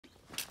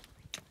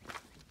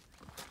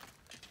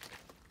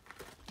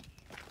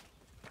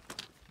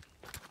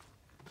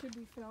Should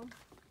we film?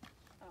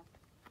 Oh.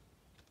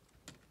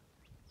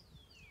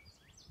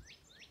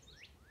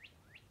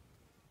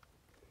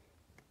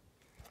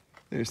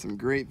 There's some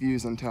great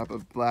views on top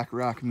of Black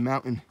Rock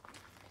Mountain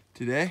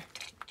today.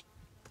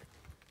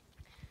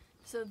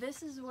 So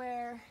this is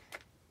where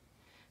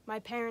my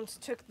parents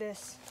took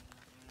this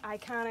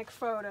iconic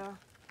photo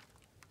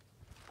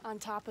on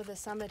top of the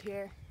summit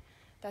here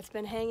that's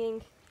been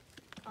hanging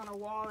on a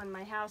wall in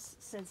my house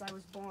since I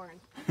was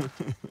born.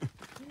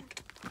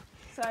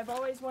 So I've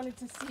always wanted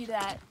to see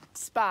that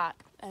spot,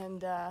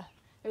 and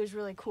it was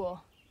really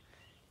cool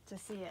to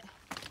see it.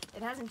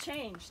 It hasn't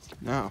changed.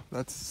 No,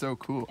 that's so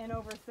cool. In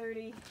over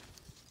 30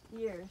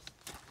 years.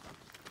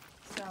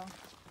 So.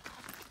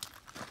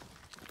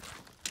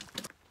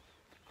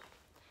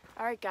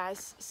 All right,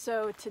 guys.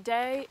 So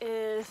today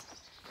is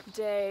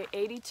day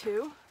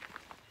 82.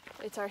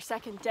 It's our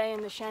second day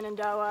in the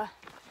Shenandoah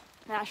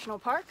National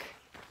Park.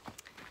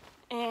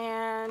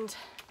 And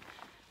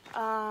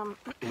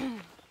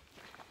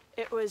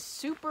it was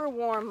super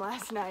warm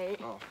last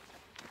night. Oh.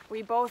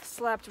 We both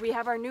slept. We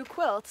have our new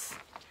quilts,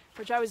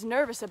 which I was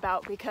nervous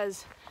about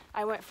because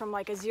I went from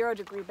like a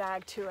 0-degree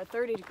bag to a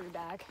 30-degree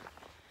bag.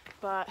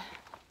 But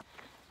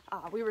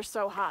we were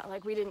so hot,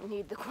 like we didn't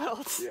need the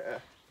quilts.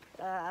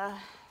 Yeah.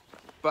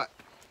 But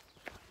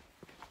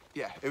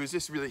yeah, it was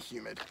just really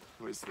humid.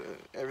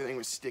 Everything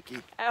was sticky.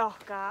 Oh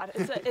God,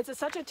 it's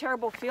such a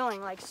terrible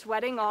feeling, like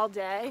sweating all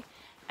day,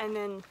 and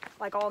then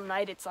like all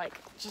night it's like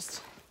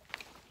just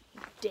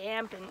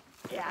damp and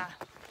yeah.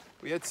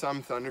 We had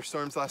some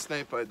thunderstorms last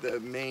night, but the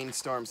main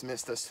storms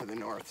missed us to the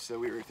north, so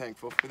we were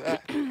thankful for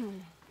that.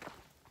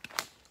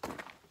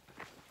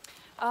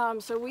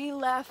 So we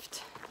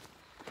left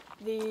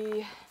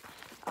the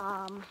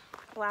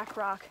Black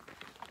Rock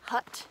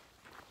hut,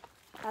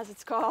 as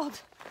it's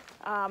called,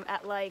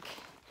 at like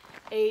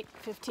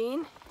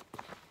 8:15,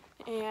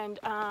 and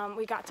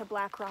we got to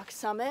Black Rock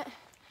Summit,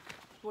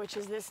 which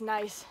is this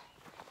nice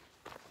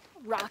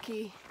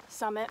rocky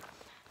summit.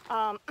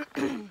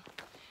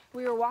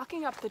 We were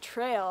walking up the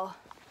trail,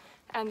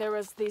 and there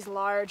was these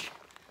large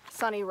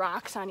sunny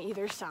rocks on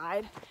either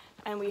side,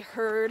 and we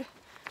heard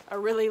a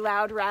really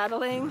loud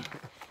rattling,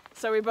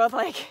 so we both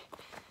like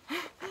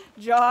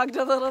jogged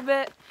a little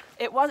bit.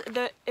 It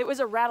was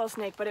a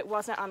rattlesnake, but it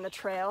wasn't on the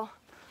trail,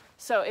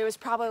 so it was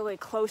probably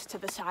close to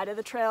the side of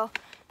the trail,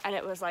 and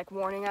it was like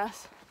warning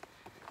us,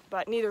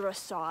 but neither of us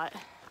saw it.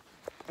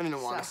 I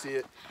didn't want to see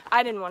it.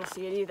 I didn't want to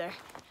see it either.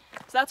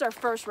 So that's our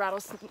first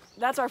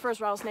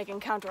rattlesnake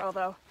encounter,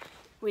 although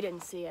we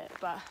didn't see it,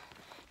 but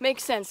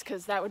makes sense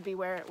because that would be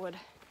where it would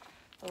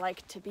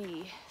like to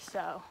be.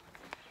 So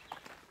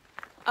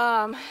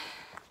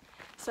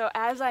so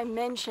as I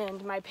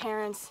mentioned, my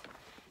parents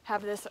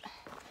have this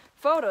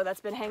photo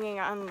that's been hanging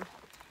on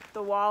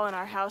the wall in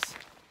our house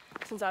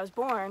since I was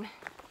born.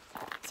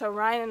 So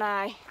Ryan and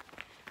I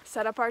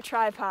set up our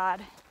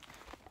tripod,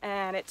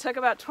 and it took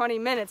about 20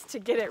 minutes to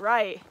get it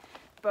right,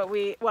 but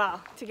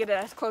to get it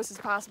as close as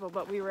possible,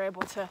 but we were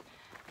able to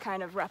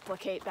kind of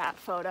replicate that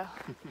photo.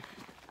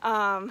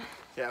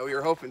 Yeah, we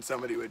were hoping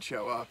somebody would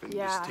show up and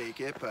just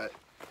take it, but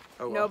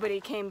oh well.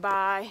 Nobody came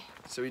by.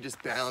 So we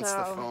just balanced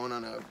the phone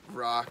on a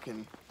rock,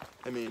 and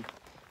I mean,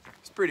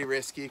 it's pretty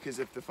risky because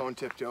if the phone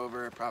tipped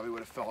over, it probably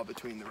would have fallen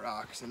between the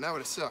rocks, and that would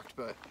have sucked,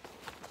 but...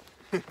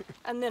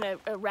 And then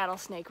a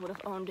rattlesnake would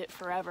have owned it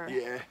forever.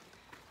 Yeah.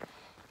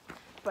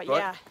 But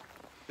yeah.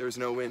 There was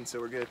no wind, so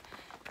we're good.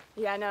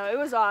 Yeah, no, it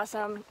was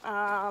awesome.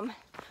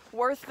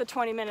 Worth the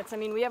 20 minutes. I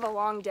mean, we have a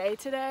long day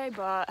today,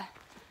 but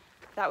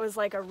that was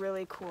like a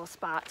really cool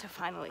spot to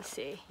finally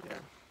see. Yeah.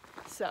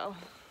 So.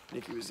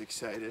 Nicky was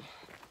excited.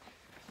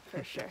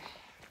 For sure.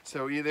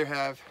 So we either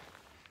have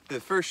the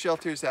first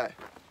shelter's at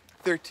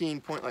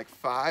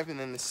 13.5, and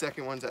then the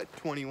second one's at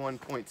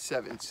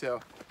 21.7.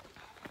 So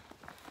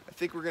I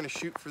think we're gonna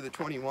shoot for the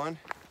 21.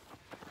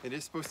 It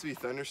is supposed to be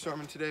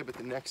thunderstorming today, but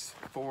the next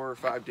 4 or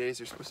 5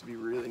 days are supposed to be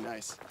really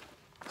nice.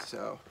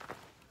 So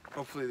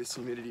hopefully this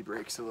humidity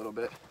breaks a little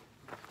bit.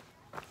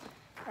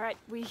 All right,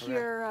 we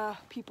hear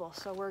people,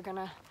 so we're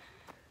gonna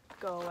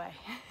go away.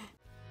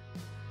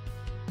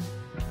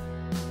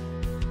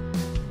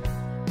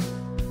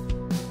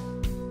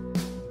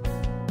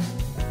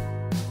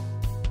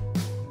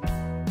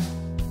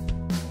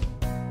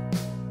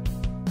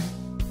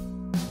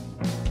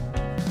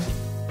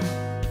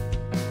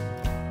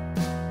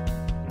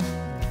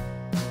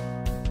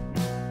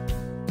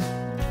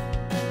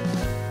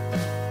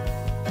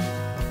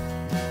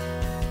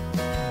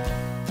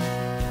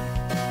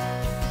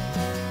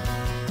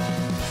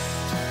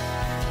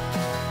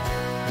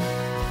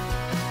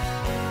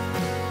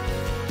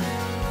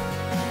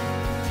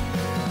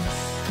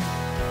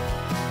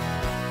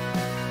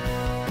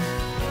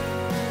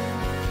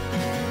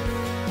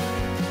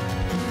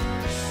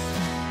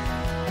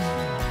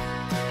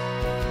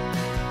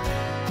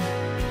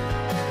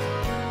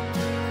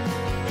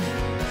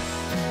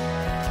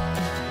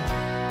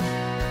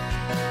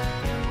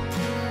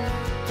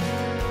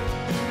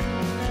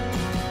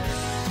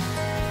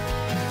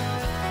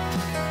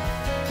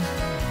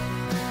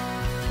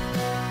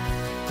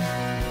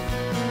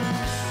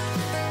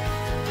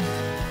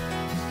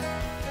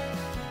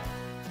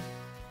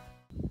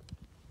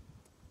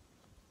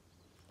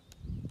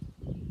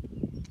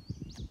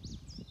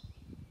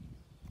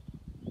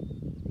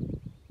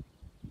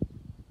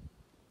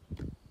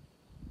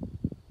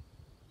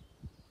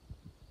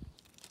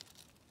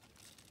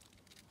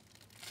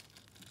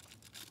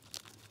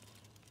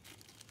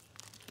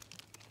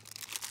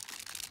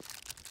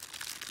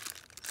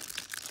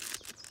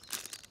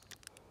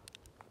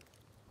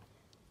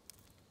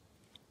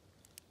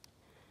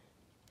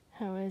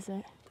 How is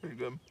it? Pretty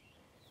good.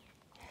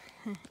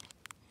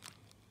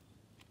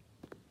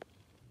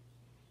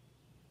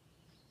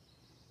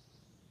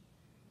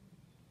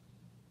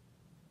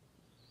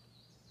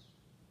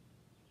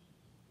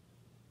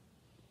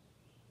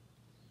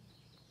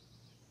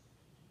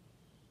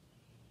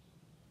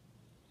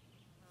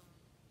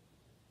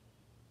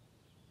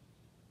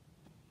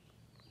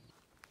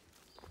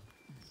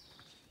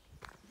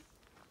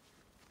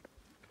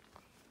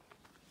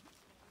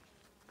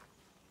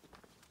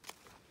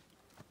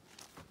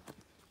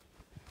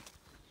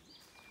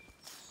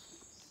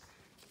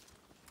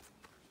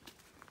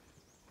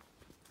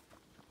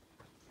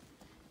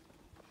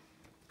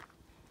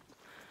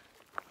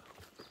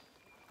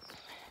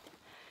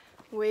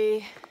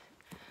 We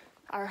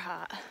are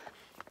hot.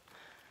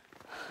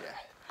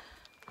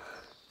 Yeah.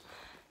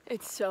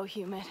 It's so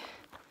humid.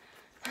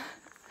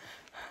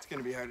 It's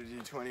gonna be hard to do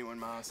 21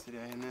 miles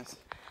today in this.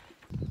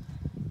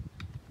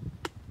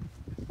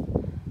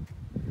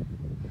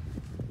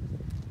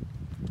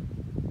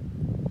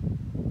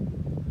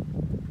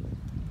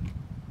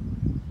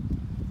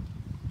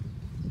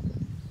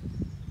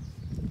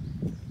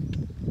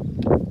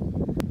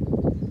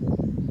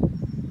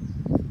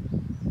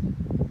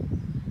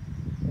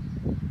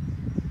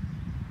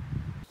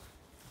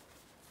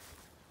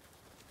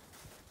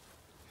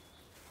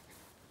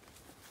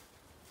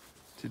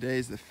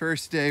 Today's the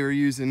first day we're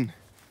using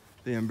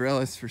the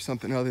umbrellas for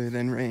something other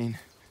than rain.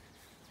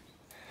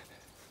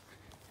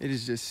 It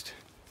is just,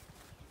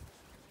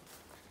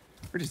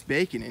 we're just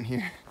baking in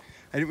here.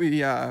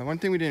 One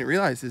thing we didn't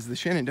realize is the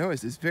Shenandoah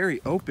is very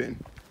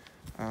open.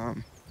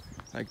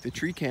 Like the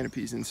tree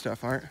canopies and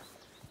stuff aren't,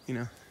 you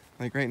know,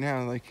 like right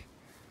now, like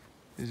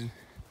there's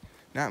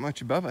not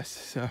much above us.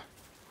 So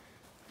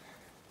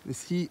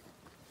this heat,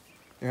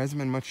 there hasn't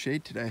been much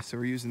shade today, so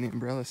we're using the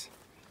umbrellas.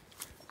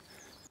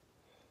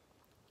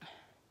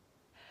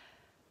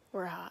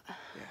 We're hot.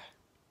 Yeah.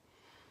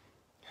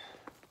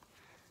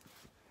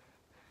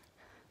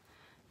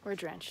 We're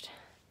drenched.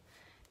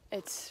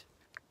 It's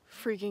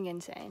freaking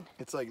insane.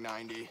 It's like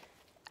 90.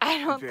 I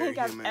don't Very think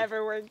I've humid.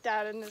 ever worked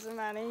out in this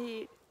amount of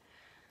heat.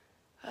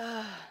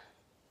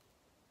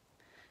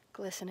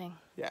 Glistening.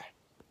 Yeah.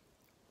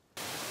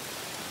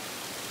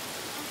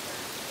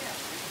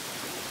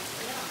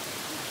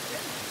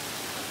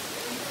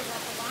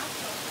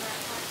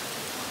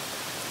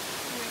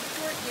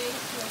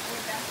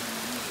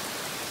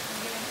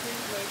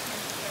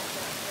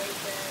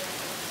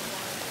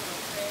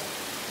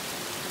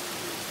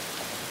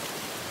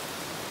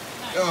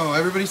 Oh,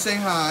 everybody say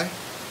hi.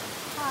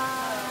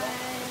 Hi.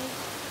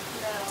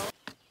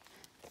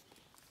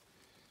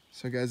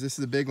 So guys, this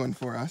is a big one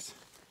for us.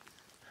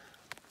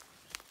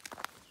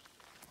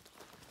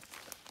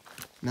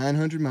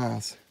 900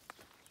 miles.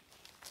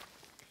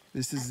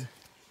 This is,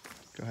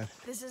 go ahead.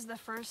 This is the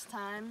first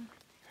time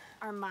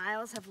our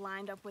miles have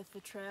lined up with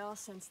the trail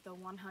since the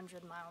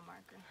 100-mile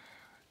marker.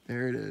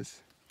 There it is.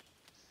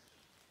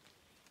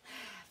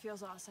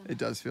 Feels awesome. It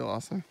does feel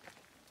awesome.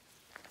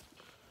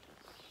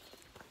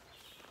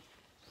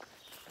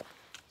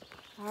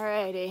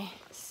 Alrighty,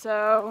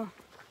 so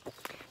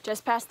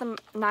just past the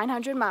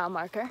 900-mile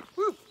marker.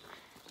 Woo.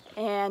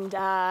 And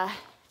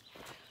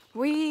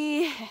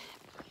we're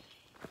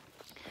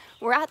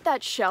at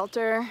that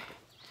shelter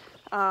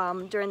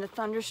during the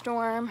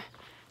thunderstorm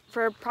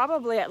for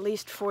probably at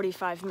least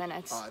 45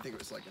 minutes. Oh, I think it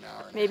was like an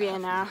hour. Maybe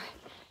an hour.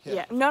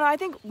 Yeah. No, I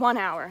think 1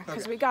 hour,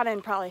 because we got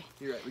in probably.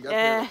 You're right, we got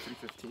there at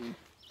 3:15.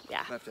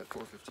 Yeah. Left at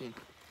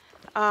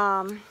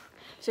 4:15.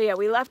 So yeah,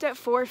 we left at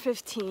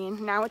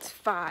 4:15. Now it's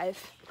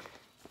 5.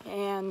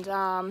 And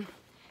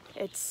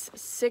it's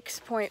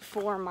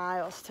 6.4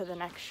 miles to the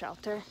next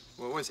shelter.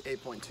 Well, it was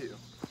 8.2.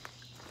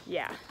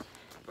 Yeah.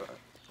 But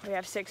We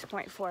have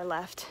 6.4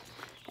 left.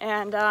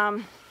 And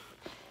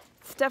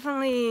it's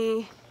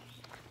definitely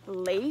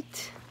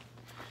late,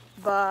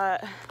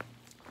 but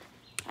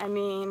I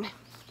mean,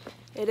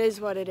 it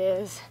is what it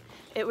is.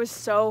 It was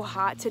so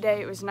hot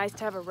today. It was nice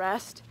to have a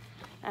rest.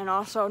 And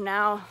also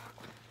now,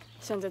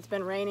 since it's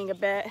been raining a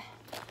bit,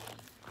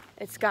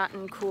 it's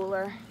gotten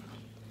cooler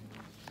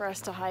for us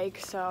to hike,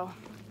 so.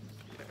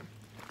 yeah.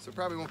 So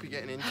probably won't be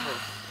getting in until,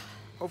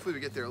 hopefully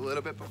we get there a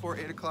little bit before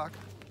 8 o'clock,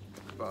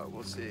 but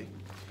we'll see.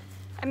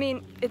 I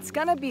mean, it's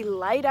gonna be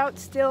light out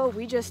still.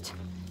 We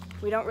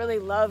don't really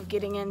love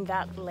getting in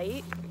that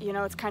late. You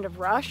know, it's kind of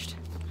rushed,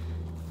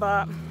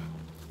 but.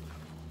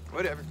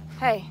 Whatever.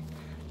 Hey,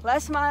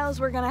 less miles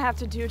we're gonna have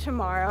to do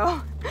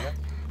tomorrow. Yeah.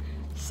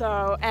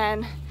 So,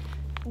 and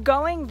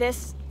going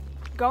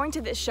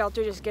to this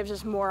shelter just gives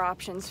us more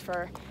options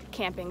for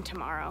camping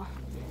tomorrow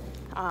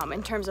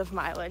in terms of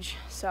mileage.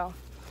 So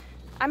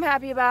I'm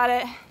happy about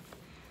it.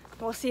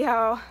 We'll see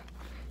how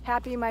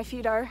happy my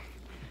feet are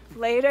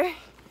later.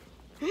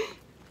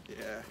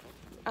 Yeah.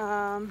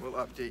 We'll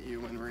update you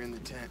when we're in the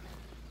tent.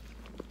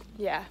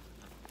 Yeah,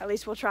 at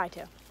least we'll try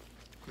to. All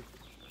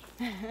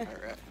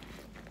right.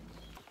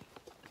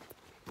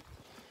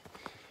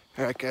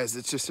 All right, guys,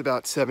 it's just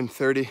about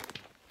 7:30,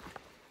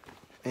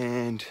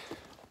 and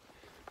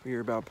we are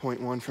about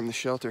 0.1 from the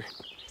shelter.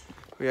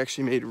 We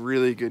actually made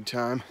really good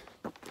time.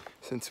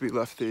 since we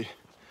left the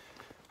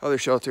other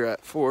shelter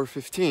at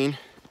 4:15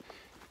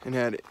 and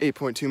had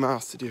 8.2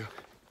 miles to do.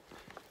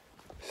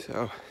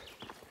 So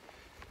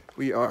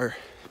we are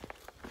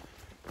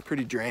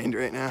pretty drained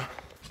right now.